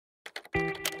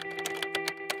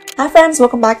Hi friends,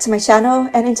 welcome back to my channel,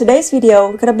 and in today's video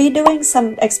we're going to be doing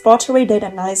some exploratory data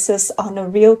analysis on a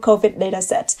real COVID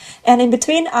dataset. And in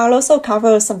between I'll also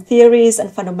cover some theories and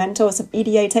fundamentals of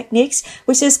EDA techniques,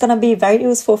 which is going to be very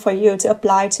useful for you to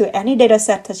apply to any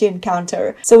dataset that you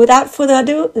encounter. So without further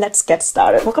ado, let's get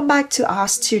started. Welcome back to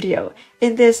RStudio.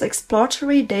 In this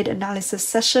exploratory data analysis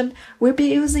session, we'll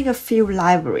be using a few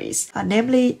libraries,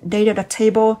 namely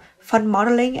data.table, fun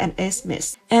modeling, and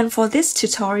ACEMIS. And for this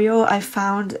tutorial, I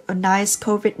found a nice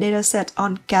COVID dataset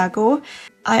on Kaggle.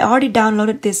 I already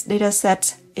downloaded this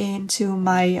dataset into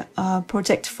my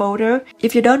project folder.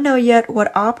 If you don't know yet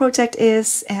what our project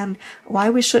is and why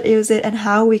we should use it and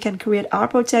how we can create our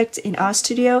project in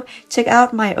RStudio, check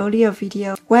out my earlier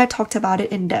video where I talked about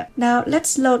it in depth. Now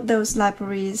let's load those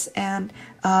libraries and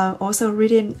also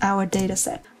read in our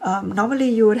dataset. Normally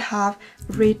you would have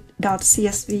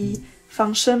read.csv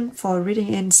function for reading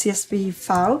in CSV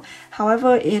file.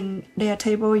 However, in data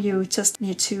table, you just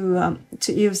need to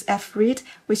use fread,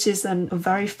 which is a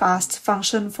very fast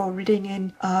function for reading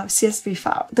in CSV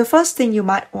file. The first thing you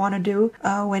might want to do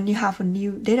when you have a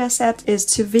new dataset is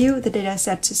to view the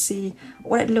dataset to see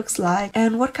what it looks like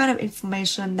and what kind of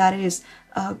information that is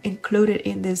included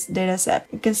in this dataset.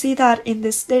 You can see that in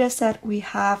this dataset we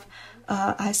have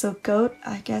ISO code.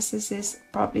 I guess this is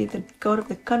probably the code of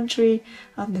the country,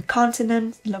 the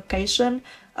continent, location,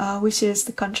 which is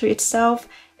the country itself,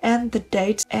 and the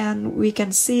date. And we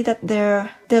can see that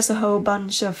there's a whole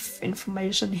bunch of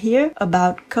information here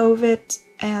about COVID.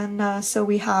 And so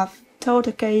we have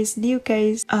total case, new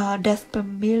case, death per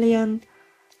million,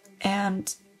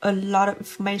 and a lot of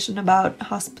information about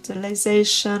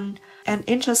hospitalization. And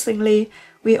interestingly,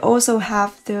 we also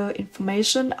have the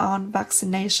information on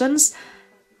vaccinations,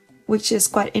 which is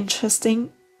quite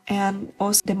interesting, and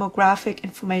also demographic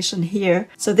information here.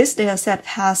 So this dataset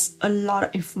has a lot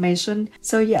of information.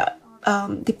 So yeah,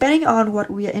 depending on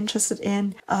what we are interested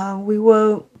in, we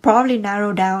will probably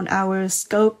narrow down our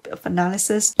scope of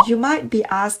analysis. You might be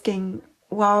asking,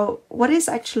 well, what is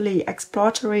actually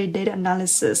exploratory data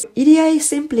analysis? EDA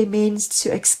simply means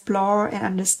to explore and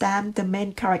understand the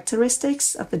main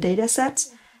characteristics of the dataset.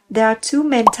 There are two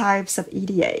main types of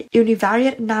EDA,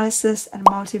 univariate analysis and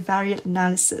multivariate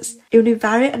analysis.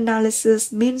 Univariate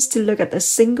analysis means to look at a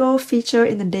single feature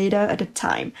in the data at a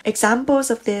time.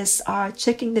 Examples of this are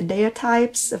checking the data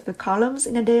types of the columns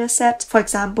in a dataset, for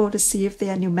example, to see if they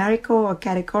are numerical or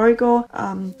categorical,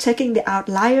 checking the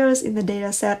outliers in the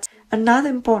dataset. Another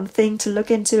important thing to look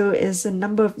into is the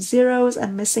number of zeros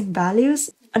and missing values.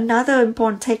 Another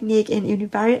important technique in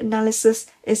univariate analysis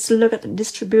is to look at the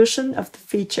distribution of the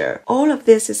feature. All of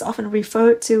this is often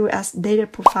referred to as data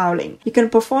profiling. You can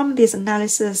perform this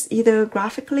analysis either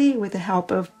graphically with the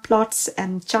help of plots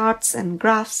and charts and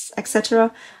graphs,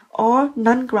 etc., or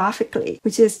non-graphically,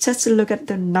 which is just to look at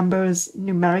the numbers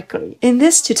numerically. In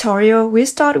this tutorial, we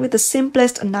start with the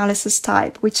simplest analysis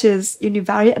type, which is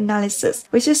univariate analysis,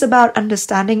 which is about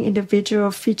understanding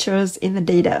individual features in the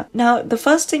data. Now, the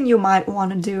first thing you might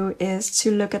want to do is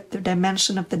to look at the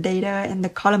dimension of the data and the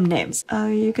column names.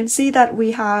 You can see that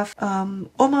we have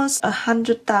almost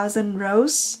 100,000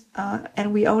 rows,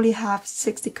 and we only have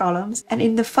 60 columns. And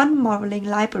in the fun modeling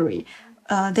library,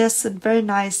 there's a very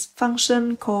nice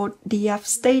function called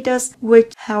dfStatus,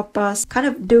 which help us kind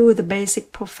of do the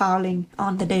basic profiling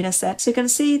on the dataset. So you can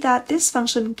see that this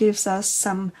function gives us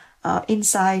some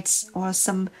insights or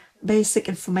some basic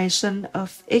information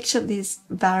of each of these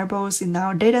variables in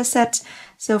our dataset.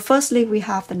 So firstly, we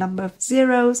have the number of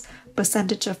zeros,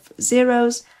 percentage of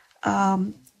zeros,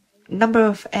 number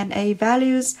of NA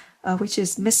values, which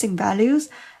is missing values,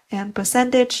 and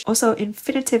percentage, also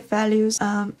infinitive values,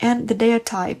 and the data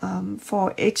type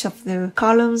for each of the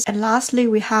columns. And lastly,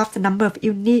 we have the number of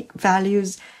unique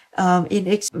values in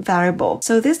each variable.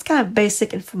 So this kind of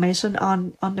basic information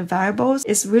on the variables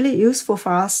is really useful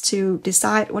for us to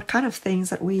decide what kind of things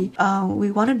that we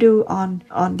want to do on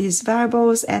these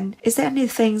variables, and is there any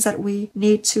things that we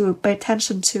need to pay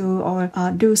attention to or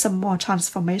do some more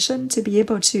transformation to be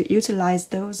able to utilize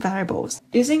those variables.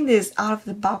 Using these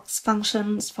out-of-the-box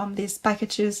functions from these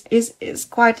packages is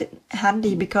quite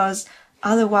handy, because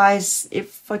otherwise,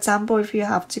 for example, if you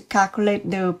have to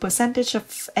calculate the percentage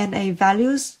of NA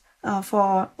values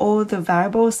for all the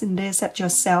variables in the dataset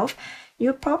yourself,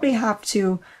 you probably have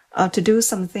to do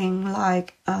something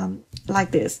like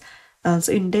this.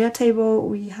 So in data table,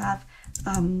 we have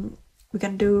we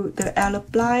can do the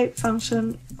lapply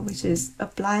function, which is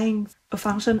applying a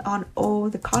function on all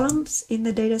the columns in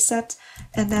the dataset,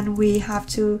 and then we have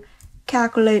to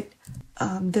calculate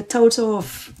the total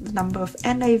of the number of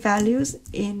NA values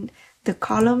in the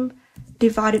column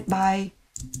divided by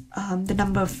the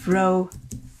number of rows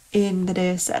in the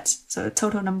data set, so the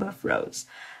total number of rows,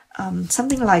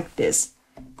 something like this,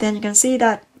 then you can see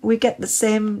that we get the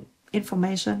same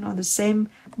information or the same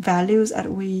values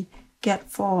that we get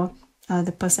for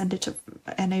the percentage of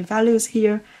NA values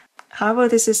here. However,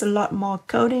 this is a lot more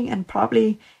coding, and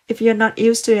probably if you're not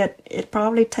used to it, it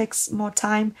probably takes more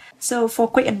time. So for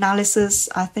quick analysis,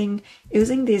 I think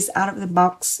using these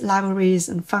out-of-the-box libraries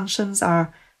and functions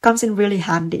comes in really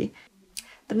handy.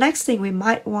 The next thing we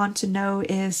might want to know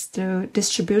is the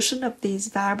distribution of these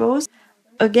variables.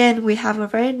 Again, we have a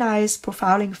very nice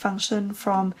profiling function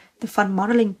from the fun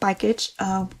modeling package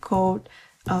called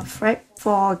FREC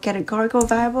for categorical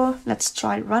variable. Let's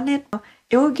try to run it.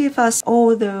 It will give us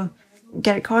all the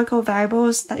categorical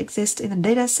variables that exist in the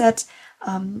data set,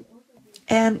 and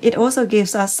it also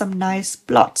gives us some nice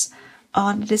plots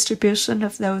on the distribution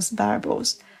of those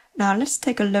variables. Now let's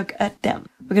take a look at them.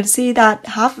 We can see that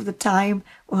half of the time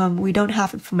we don't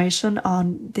have information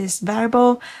on this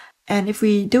variable, and if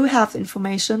we do have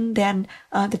information, then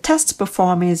the test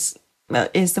performed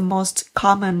is the most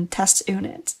common test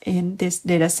unit in this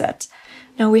data set.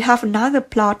 Now we have another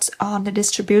plot on the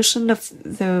distribution of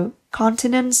the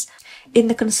continents. In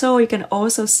the console, you can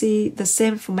also see the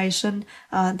same information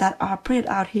that are printed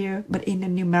out here, but in a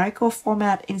numerical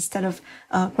format instead of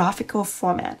graphical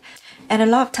format. And a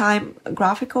lot of time,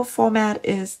 graphical format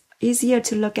is easier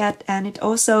to look at, and it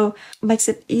also makes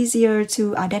it easier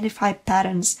to identify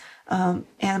patterns.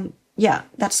 And yeah,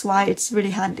 that's why it's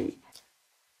really handy.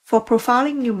 For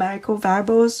profiling numerical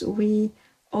variables, we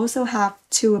also have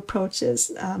two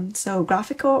approaches, so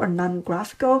graphical or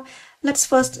non-graphical. Let's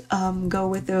first go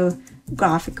with the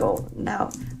graphical.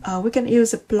 Now we can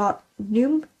use a plot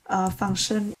num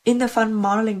function in the fun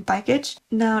modeling package.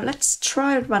 Now let's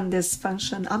try to run this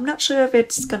function. I'm not sure if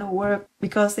it's gonna work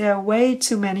because there are way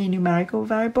too many numerical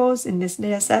variables in this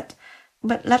data set,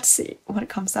 but let's see what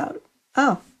comes out.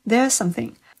 Oh, there's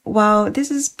something. Wow,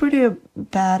 this is pretty a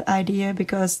bad idea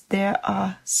because there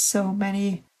are so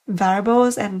many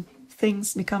variables and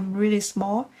things become really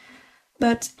small.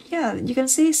 But yeah, you can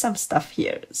see some stuff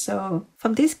here. So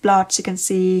from these plots, you can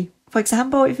see, for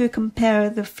example, if you compare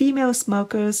the female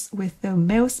smokers with the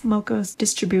male smokers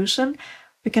distribution,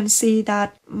 we can see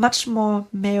that much more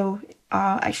male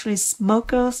are actually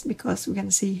smokers, because we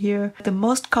can see here the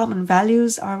most common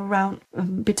values are around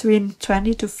between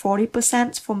 20 to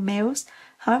 40% for males.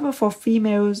 However, for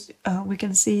females, we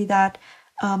can see that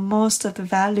most of the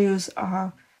values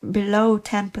are below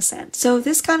 10%. So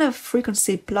this kind of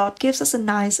frequency plot gives us a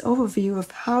nice overview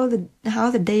of how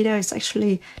the data is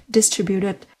actually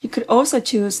distributed. You could also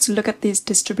choose to look at this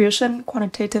distribution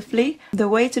quantitatively. The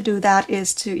way to do that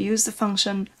is to use the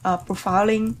function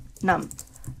profiling num.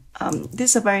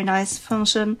 This is a very nice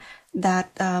function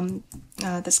that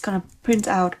that's gonna print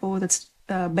out all the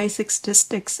basic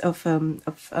statistics of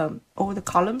all the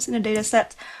columns in the data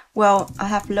set. Well, I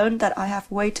have learned that I have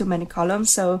way too many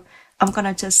columns, so I'm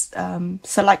gonna just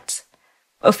select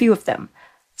a few of them.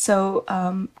 So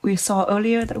we saw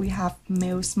earlier that we have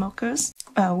male smokers,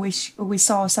 which we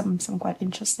saw some quite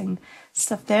interesting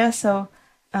stuff there. So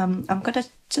I'm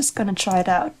just gonna try it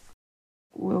out.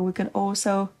 Well, we can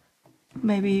also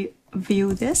maybe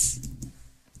view this.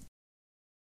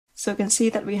 So you can see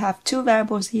that we have two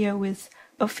variables here with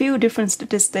a few different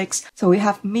statistics. So we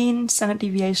have mean, standard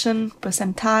deviation,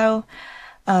 percentile,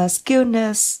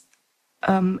 skewness,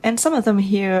 and some of them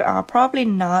here are probably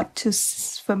not too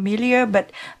familiar,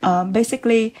 but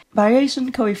basically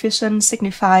variation coefficients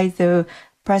signify the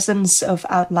presence of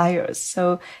outliers.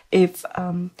 So if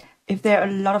there are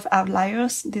a lot of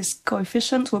outliers, this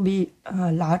coefficient will be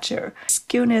larger.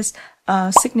 Skewness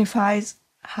signifies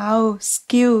how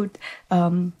skewed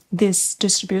this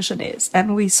distribution is.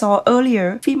 And we saw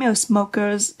earlier, female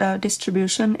smokers'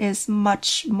 distribution is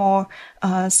much more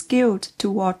skewed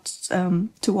towards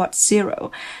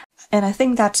zero. And I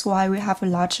think that's why we have a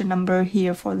larger number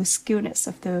here for the skewness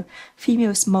of the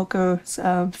female smokers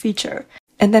feature.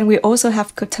 And then we also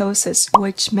have kurtosis,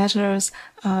 which measures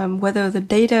whether the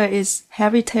data is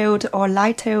heavy-tailed or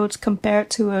light-tailed compared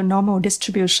to a normal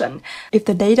distribution. If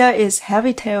the data is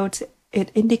heavy-tailed, it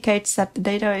indicates that the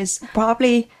data is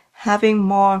probably having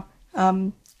more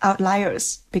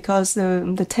outliers because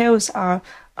the tails are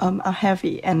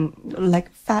heavy and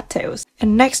like fat tails.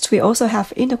 And next we also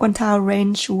have interquantile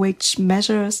range, which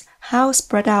measures how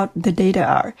spread out the data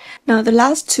are. Now the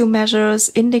last two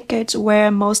measures indicate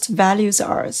where most values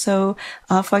are. So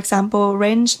for example,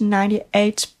 range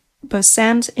 98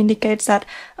 98% indicates that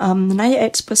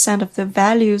 98% of the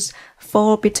values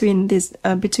fall between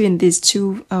these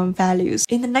two values.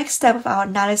 In the next step of our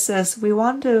analysis, we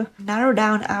want to narrow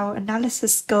down our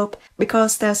analysis scope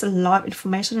because there's a lot of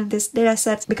information in this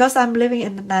dataset. Because I'm living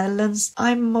in the Netherlands,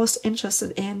 I'm most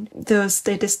interested in the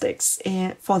statistics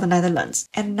for the Netherlands.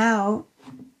 And now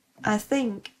I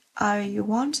think I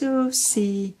want to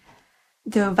see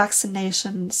the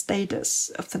vaccination status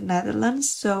of the Netherlands.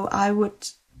 So I would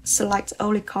select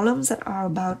only columns that are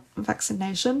about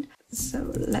vaccination.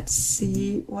 So let's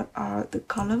see what are the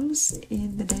columns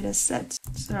in the data set.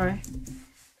 Sorry,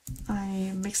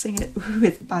 I'm mixing it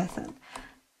with Python.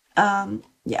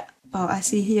 Yeah, well, I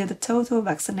see here the total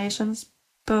vaccinations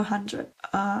per 100.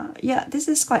 Yeah, this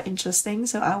is quite interesting.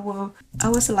 So I will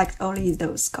select only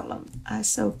those columns.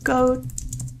 So code.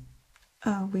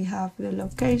 We have the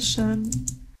location.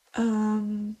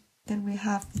 Then we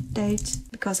have the date,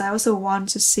 because I also want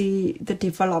to see the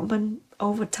development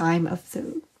over time of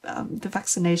the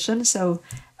vaccination, so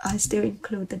I still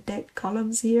include the date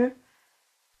columns here.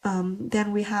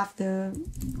 Then we have the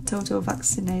total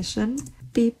vaccination,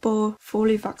 people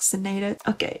fully vaccinated.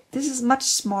 Okay, this is much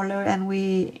smaller, and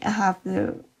we have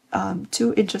the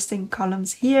two interesting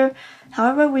columns here.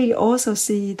 However, we also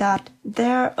see that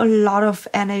there are a lot of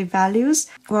NA values.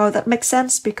 Well, that makes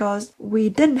sense because we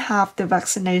didn't have the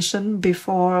vaccination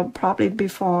before, probably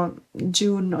before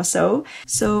June or so.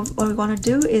 So what we want to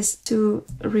do is to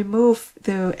remove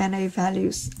the NA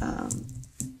values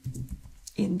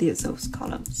in those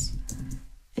columns.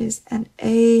 Is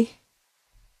NA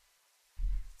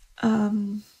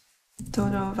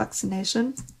total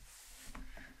vaccination.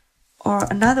 Or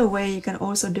another way you can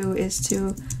also do is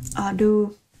to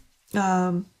do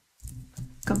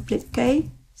complete case,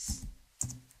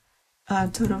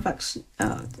 total vaccine,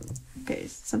 okay,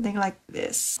 something like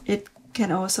this. It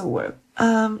can also work.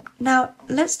 Now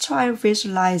let's try to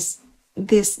visualize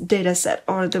this data set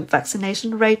or the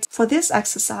vaccination rate. For this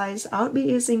exercise, I'll be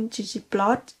using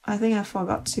ggplot. I think I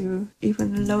forgot to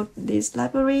even load this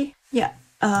library. Yeah,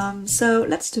 so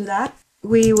let's do that.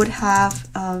 We would have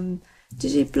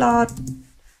ggplot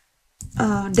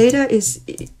data is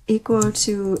equal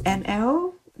to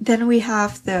NL. Then we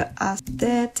have the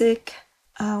aesthetic,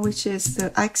 which is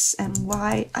the X and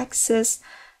Y axis.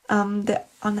 On the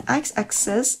X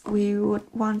axis, we would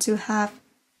want to have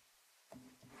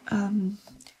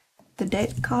the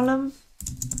date column,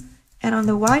 and on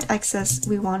the Y axis,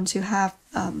 we want to have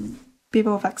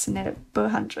people vaccinated per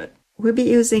 100. We'll be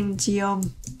using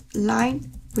geom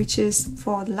line, which is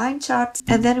for the line charts,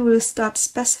 and then we'll start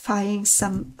specifying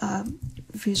some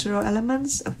visual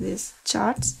elements of these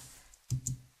charts.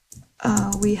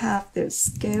 We have the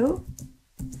scale,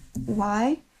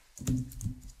 Y,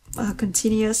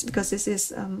 continuous, because this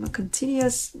is a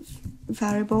continuous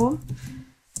variable,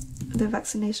 the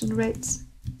vaccination rates,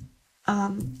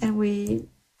 and we,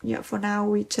 yeah, for now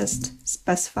we just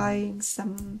specifying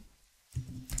some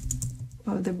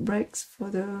of the breaks for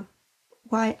the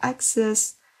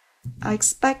Y-axis. I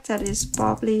expect that is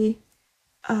probably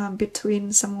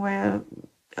between somewhere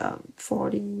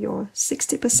 40 or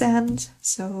 60%.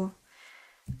 So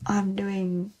I'm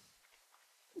doing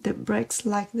the breaks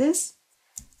like this,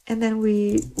 and then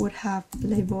we would have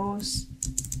labels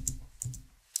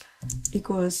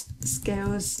equals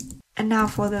scales. And now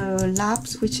for the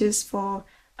labs, which is for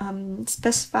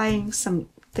specifying some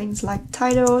things like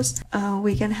titles,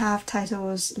 we can have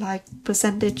titles like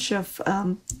percentage of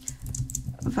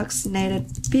vaccinated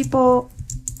people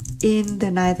in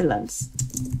the Netherlands.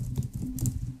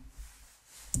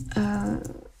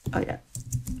 Oh yeah,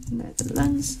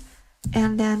 Netherlands.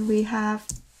 And then we have,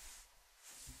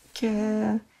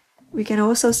 we can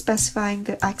also specify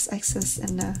the x-axis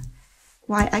and the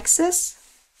y-axis.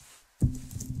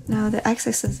 Now the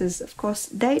x-axis is of course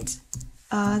date.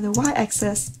 The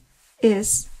y-axis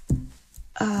is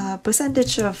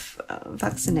percentage of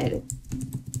vaccinated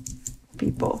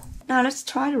people. Now let's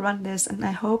try to run this, and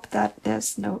I hope that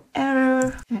there's no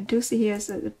error. I do see here's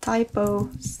a typo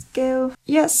scale.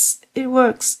 Yes, it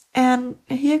works. And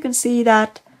here you can see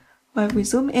that when we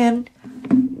zoom in,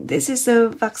 this is the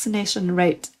vaccination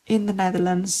rate in the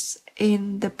Netherlands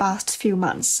in the past few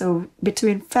months. So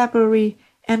between February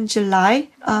and July,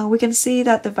 we can see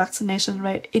that the vaccination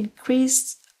rate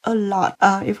increased a lot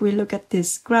if we look at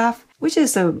this graph, which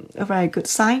is a very good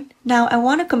sign. Now I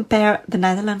want to compare the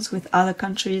Netherlands with other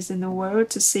countries in the world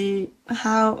to see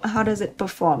how does it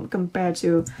perform compared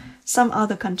to some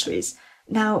other countries.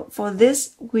 Now for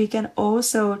this, we can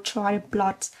also try to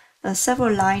plot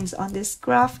several lines on this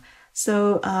graph.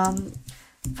 So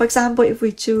For example, if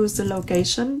we choose the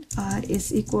location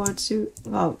is equal to,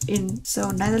 well,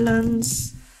 so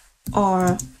Netherlands,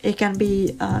 or it can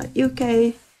be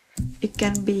UK, it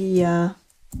can be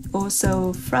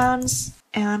also France,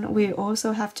 and we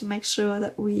also have to make sure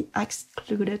that we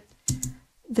excluded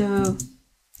the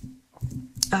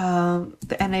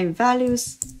NA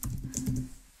values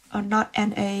are not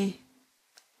NA.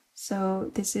 So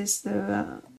this is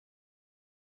the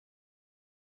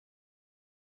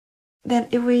then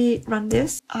if we run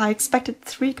this, I expected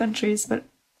 3 countries, but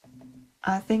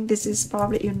I think this is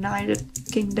probably United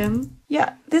Kingdom.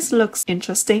 Yeah, this looks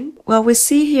interesting. Well, we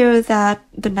see here that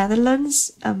the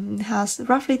Netherlands has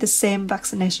roughly the same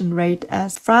vaccination rate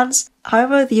as France.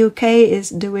 However, the UK is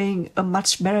doing a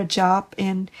much better job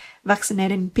in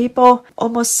vaccinating people.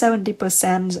 Almost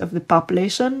 70% of the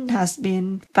population has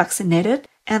been vaccinated.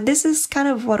 And this is kind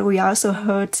of what we also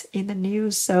heard in the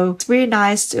news, so it's really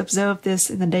nice to observe this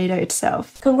in the data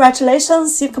itself.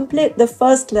 Congratulations, you complete the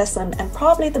first lesson and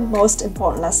probably the most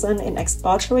important lesson in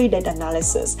exploratory data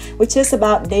analysis, which is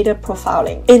about data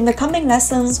profiling. In the coming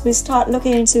lessons, we start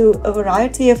looking into a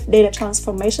variety of data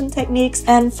transformation techniques,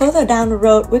 and further down the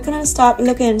road, we're going to start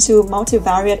looking into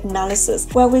multivariate analysis,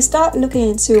 where we start looking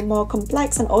into more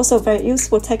complex and also very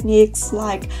useful techniques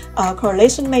like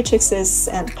correlation matrices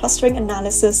and clustering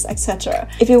analysis, etc.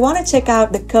 If you want to check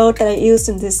out the code that I used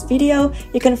in this video,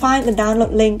 you can find the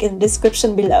download link in the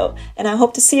description below. And I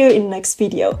hope to see you in the next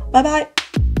video. Bye bye!